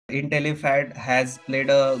Intellipaat has played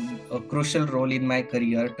a crucial role in my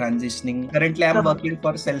career transitioning. Currently, I'm working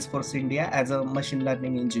for Salesforce India as a machine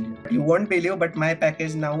learning engineer. You won't believe, but my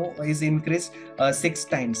package now is increased 6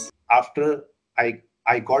 times. After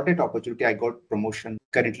I got that opportunity, I got promotion.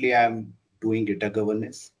 Currently, I'm doing data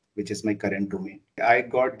governance, which is my current domain. I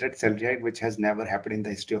got that salary hike, which has never happened in the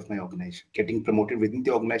history of my organization. Getting promoted within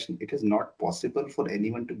the organization, it is not possible for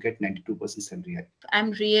anyone to get 92% salary hike.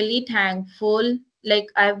 I'm really thankful. Like,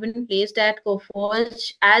 I've been placed at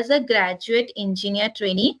Coforge as a graduate engineer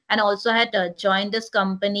trainee, and also had joined this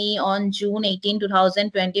company on June 18,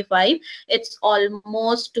 2025. It's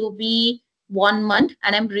almost to be 1 month,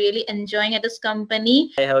 and I'm really enjoying at this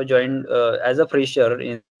company. I have joined as a fresher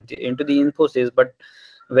into the Infosys, but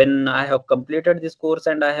when I have completed this course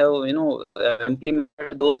and I have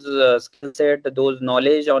implemented those skill set, those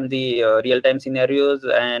knowledge on the real time scenarios,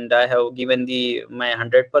 and I have given my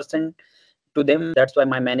 100% to them. That's why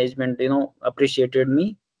my management appreciated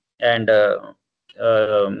me and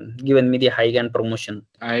given me the hike and promotion.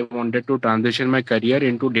 I wanted to transition my career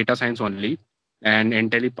into data science only, and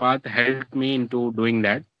Intellipaat helped me into doing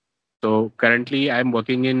that. So currently, I'm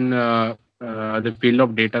working in the field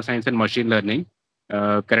of data science and machine learning.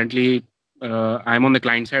 Currently, I'm on the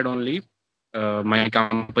client side only. My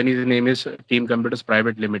company's name is Team Computers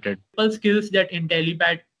Private Limited. Skills that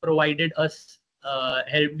Intellipaat provided us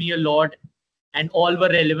helped me a lot, and all were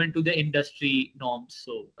relevant to the industry norms.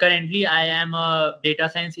 So currently, I am a data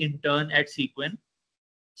science intern at Sequin.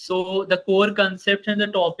 So the core concepts and the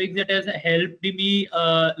topics that has helped me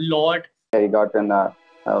a lot. I got a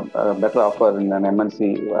better offer in an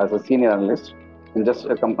MNC as a senior analyst. In just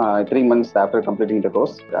 3 months after completing the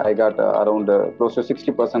course, I got around close to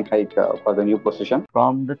 60% hike for the new position.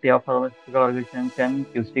 From the theoretical organization,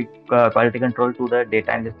 QC quality control to the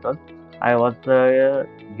data analyst role, I was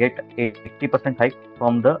get 80% hike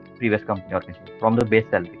from the previous company organization, from the base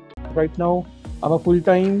salary. Right now, I'm a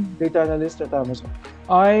full-time data analyst at Amazon.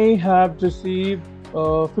 I have received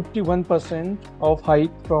 51% of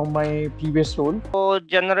hike from my previous role. So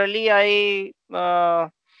generally,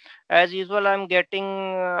 as usual, I'm getting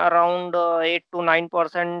around 8 to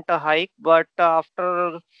 9% hike. But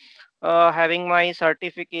after having my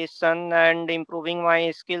certification and improving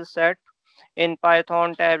my skill set in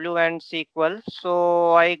Python, Tableau, and SQL,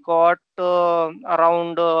 so I got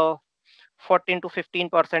around 14 to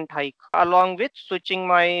 15% hike, along with switching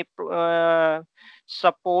my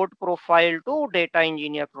support profile to data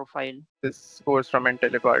engineer profile. This course from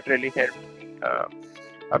Intellipaat really helped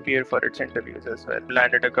appear for its interviews as well.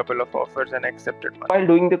 Landed a couple of offers and accepted one. While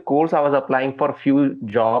doing the course, I was applying for a few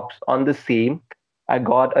jobs on the same. I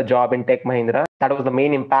got a job in Tech Mahindra. That was the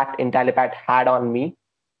main impact Intellipaat had on me,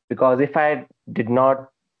 because if I did not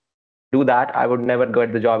do that, I would never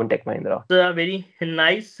get the job in Tech Mahindra. It's a very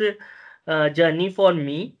nice journey for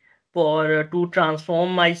me to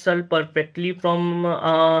transform myself perfectly from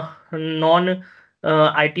non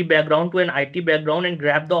IT background to an IT background and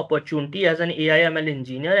grab the opportunity as an AI ML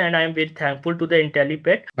engineer, and I am very thankful to the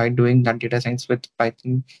Intellipaat. By doing that data science with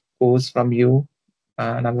Python course from you,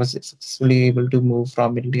 and I was successfully able to move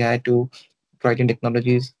from India to Croatian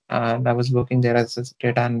Technologies, and I was working there as a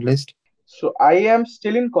data analyst. So I am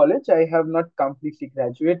still in college. I have not completely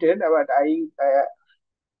graduated, but I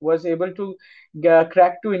was able to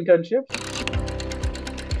crack 2 internships.